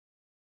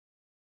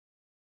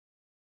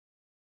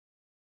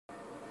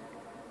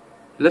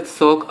Let's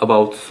talk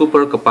about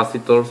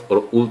supercapacitors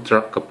or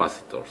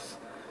ultracapacitors.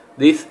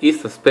 This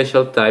is a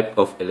special type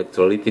of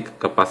electrolytic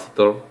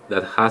capacitor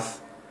that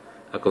has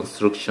a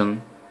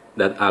construction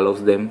that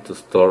allows them to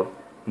store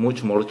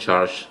much more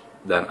charge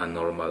than a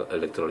normal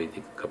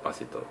electrolytic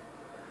capacitor.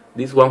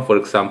 This one, for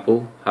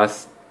example,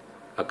 has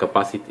a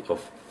capacity of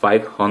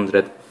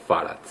 500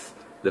 farads.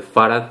 The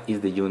farad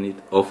is the unit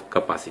of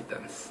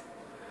capacitance.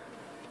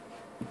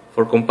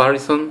 For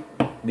comparison,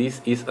 this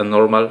is a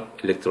normal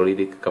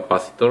electrolytic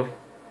capacitor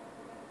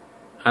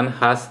and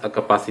has a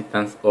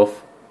capacitance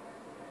of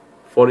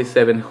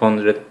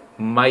 4700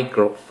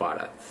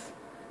 microfarads.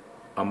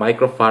 A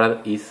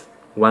microfarad is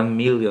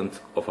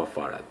 1/1,000,000th of a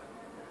farad.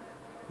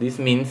 This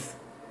means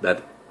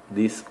that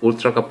this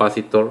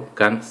ultracapacitor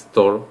can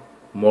store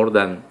more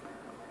than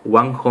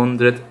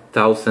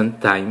 100,000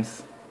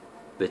 times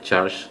the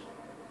charge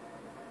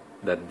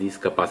that this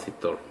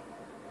capacitor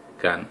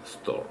can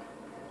store.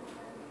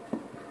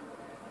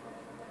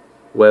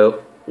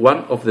 Well,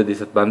 one of the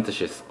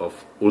disadvantages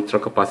of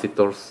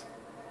ultracapacitors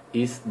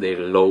is their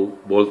low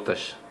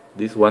voltage.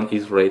 This one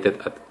is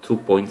rated at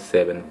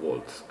 2.7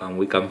 volts, and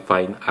we can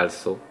find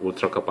also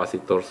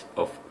ultracapacitors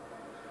of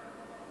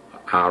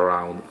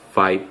around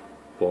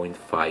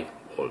 5.5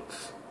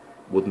 volts,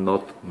 but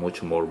not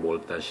much more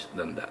voltage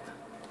than that.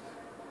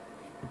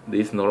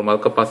 This normal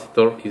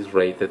capacitor is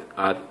rated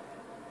at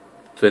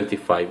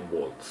 25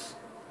 volts,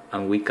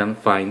 and we can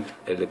find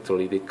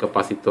electrolytic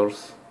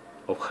capacitors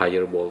of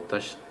higher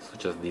voltage,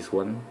 such as this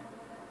one,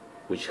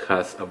 which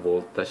has a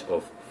voltage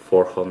of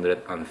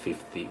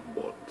 450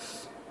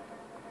 volts.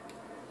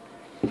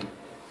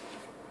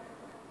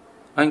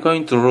 I'm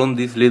going to run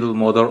this little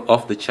motor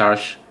of the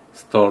charge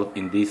stored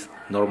in this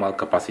normal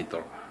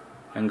capacitor.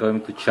 I'm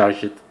going to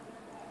charge it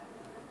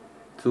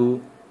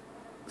to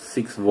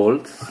 6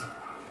 volts,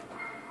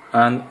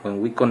 and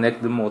when we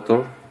connect the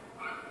motor,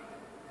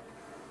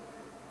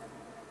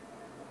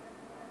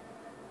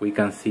 we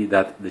can see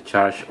that the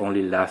charge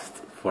only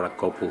lasts for a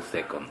couple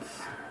seconds.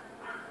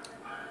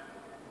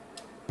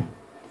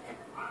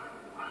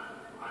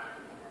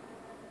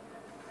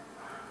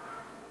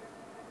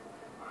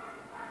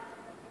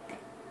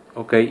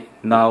 Okay,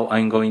 now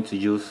I'm going to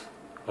use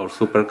our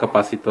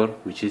supercapacitor,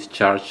 which is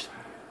charged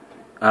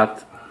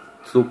at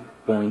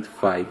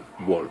 2.5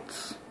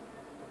 volts.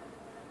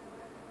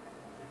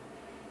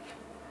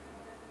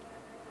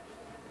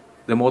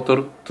 The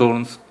motor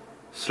turns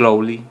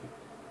slowly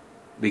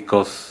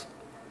because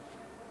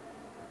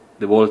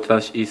the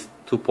voltage is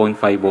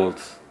 2.5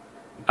 volts,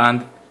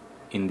 and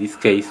in this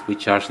case we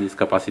charge this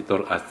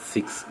capacitor at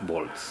 6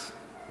 volts.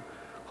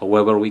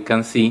 However, we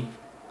can see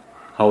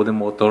how the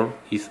motor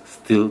is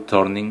still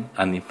turning,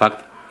 and in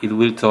fact it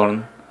will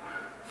turn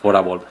for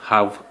about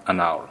half an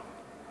hour.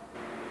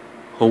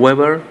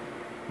 However,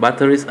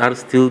 batteries are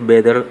still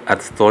better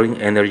at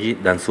storing energy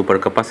than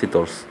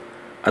supercapacitors.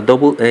 A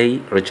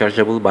AA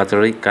rechargeable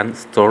battery can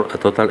store a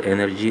total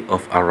energy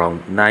of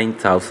around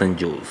 9,000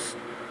 joules.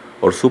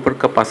 Our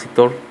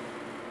supercapacitor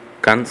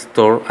can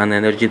store an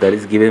energy that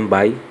is given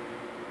by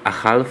a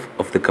half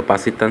of the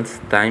capacitance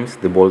times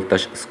the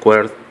voltage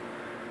squared,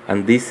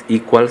 and this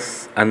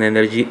equals an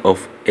energy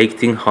of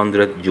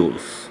 1800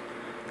 joules.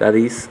 That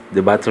is,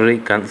 the battery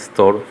can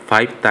store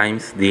 5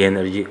 times the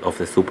energy of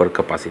the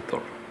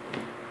supercapacitor.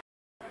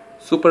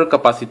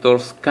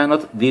 Supercapacitors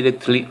cannot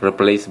directly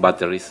replace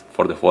batteries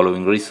for the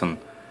following reason.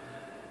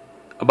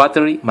 A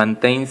battery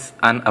maintains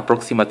an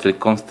approximately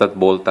constant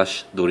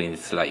voltage during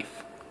its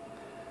life.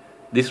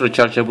 This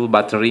rechargeable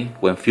battery,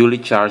 when fully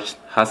charged,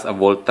 has a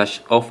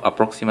voltage of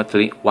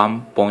approximately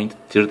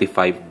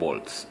 1.35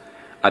 volts.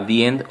 At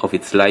the end of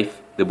its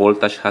life, the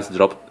voltage has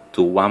dropped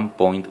to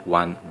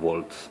 1.1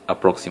 volts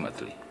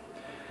approximately.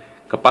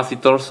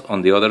 Capacitors,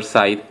 on the other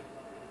side,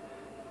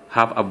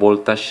 have a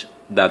voltage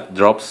that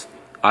drops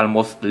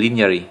almost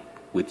linearly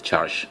with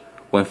charge.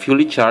 When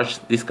fully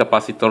charged, this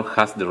capacitor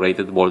has the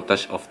rated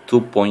voltage of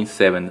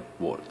 2.7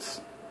 volts.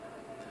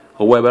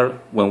 However,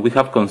 when we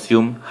have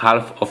consumed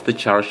half of the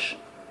charge,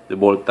 the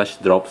voltage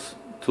drops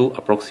to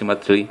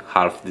approximately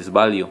half this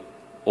value,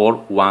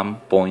 or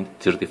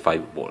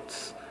 1.35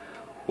 volts.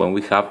 When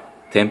we have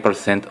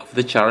 10% of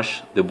the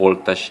charge, the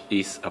voltage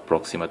is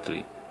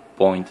approximately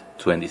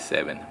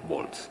 0.27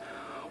 volts.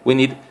 We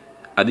need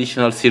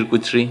additional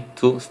circuitry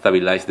to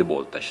stabilize the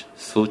voltage,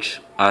 such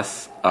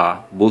as a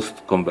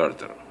boost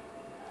converter.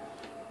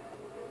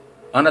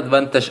 An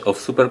advantage of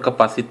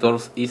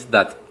supercapacitors is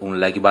that,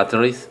 unlike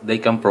batteries, they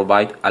can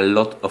provide a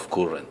lot of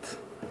current.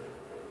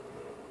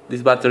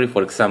 This battery,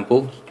 for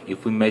example,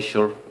 if we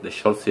measure the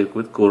short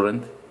circuit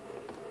current,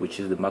 which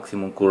is the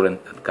maximum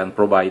current it can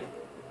provide,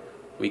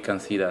 we can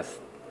see that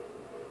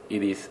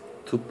it is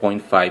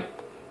 2.5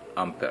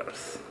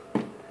 amperes.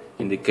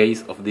 In the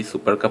case of this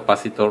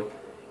supercapacitor,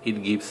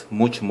 it gives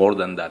much more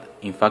than that.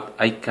 In fact,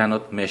 I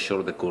cannot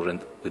measure the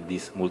current with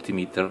this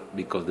multimeter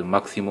because the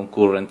maximum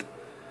current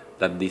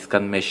that this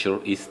can measure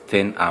is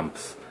 10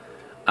 amps,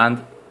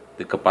 and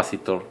the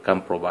capacitor can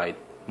provide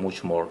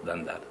much more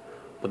than that.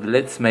 But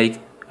let's make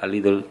a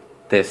little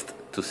test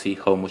to see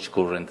how much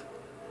current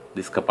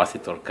this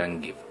capacitor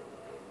can give.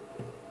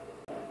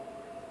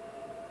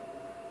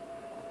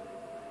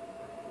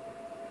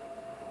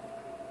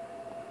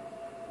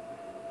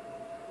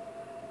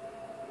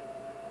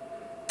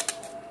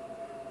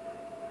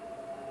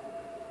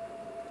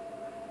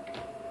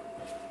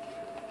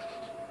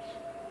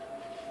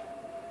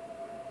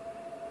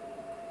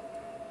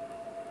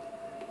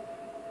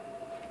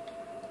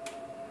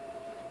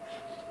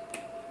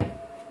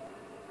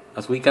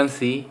 As we can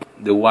see,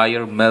 the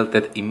wire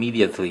melted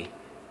immediately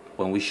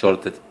when we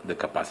shorted the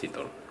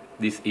capacitor.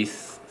 This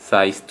is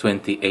size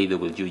 20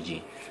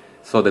 AWG,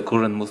 so the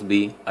current must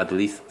be at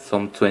least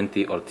some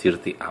 20 or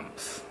 30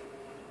 amps.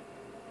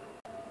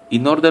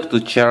 In order to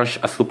charge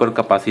a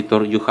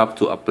supercapacitor, you have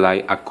to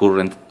apply a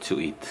current to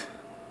it.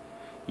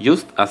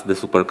 Just as the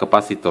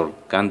supercapacitor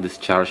can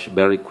discharge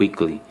very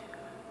quickly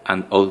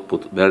and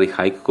output very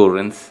high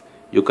currents,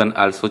 you can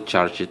also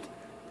charge it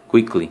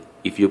quickly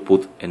if you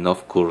put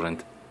enough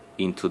current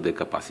into the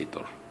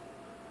capacitor.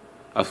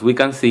 As we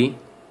can see,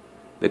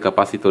 the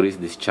capacitor is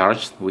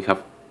discharged. We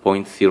have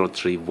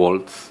 0.03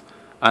 volts,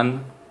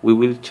 and we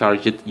will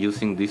charge it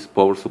using this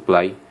power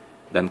supply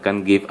that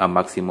can give a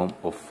maximum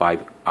of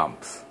 5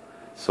 amps.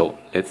 So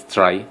let's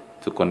try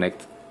to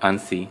connect and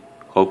see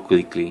how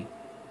quickly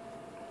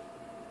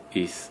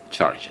is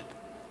charged.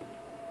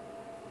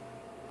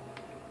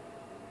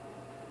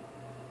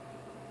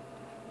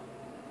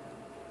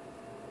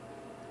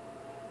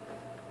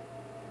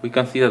 We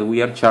can see that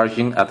we are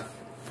charging at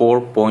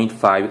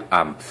 4.5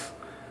 amps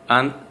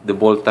and the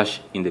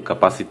voltage in the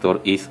capacitor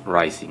is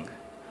rising.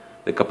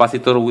 The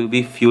capacitor will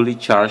be fully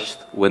charged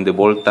when the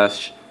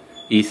voltage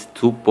is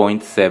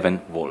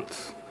 2.7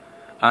 volts,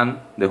 and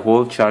the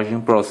whole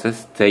charging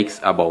process takes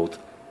about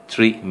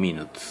 3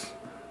 minutes.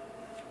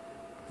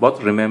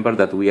 But remember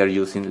that we are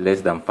using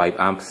less than 5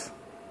 amps.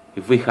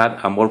 If we had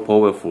a more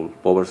powerful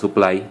power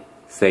supply,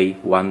 say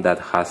one that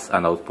has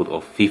an output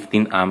of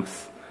 15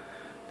 amps,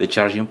 the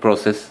charging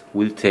process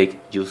will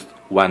take just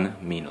 1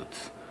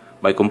 minute.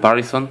 By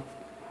comparison,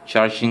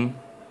 charging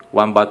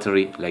one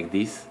battery like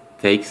this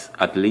takes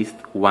at least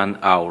 1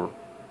 hour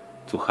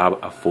to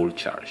have a full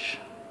charge.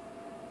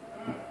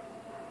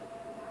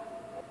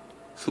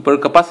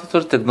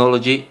 Supercapacitor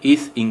technology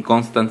is in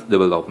constant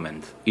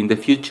development. In the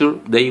future,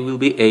 they will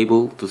be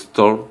able to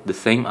store the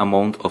same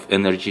amount of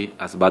energy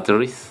as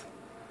batteries,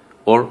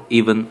 or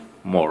even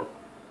more,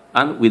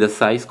 and with a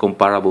size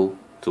comparable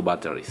to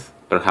batteries.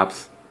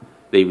 Perhaps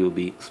they will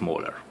be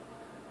smaller.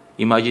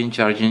 Imagine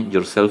charging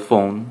your cell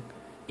phone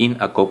in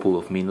a couple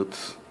of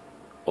minutes,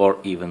 or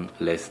even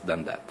less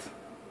than that.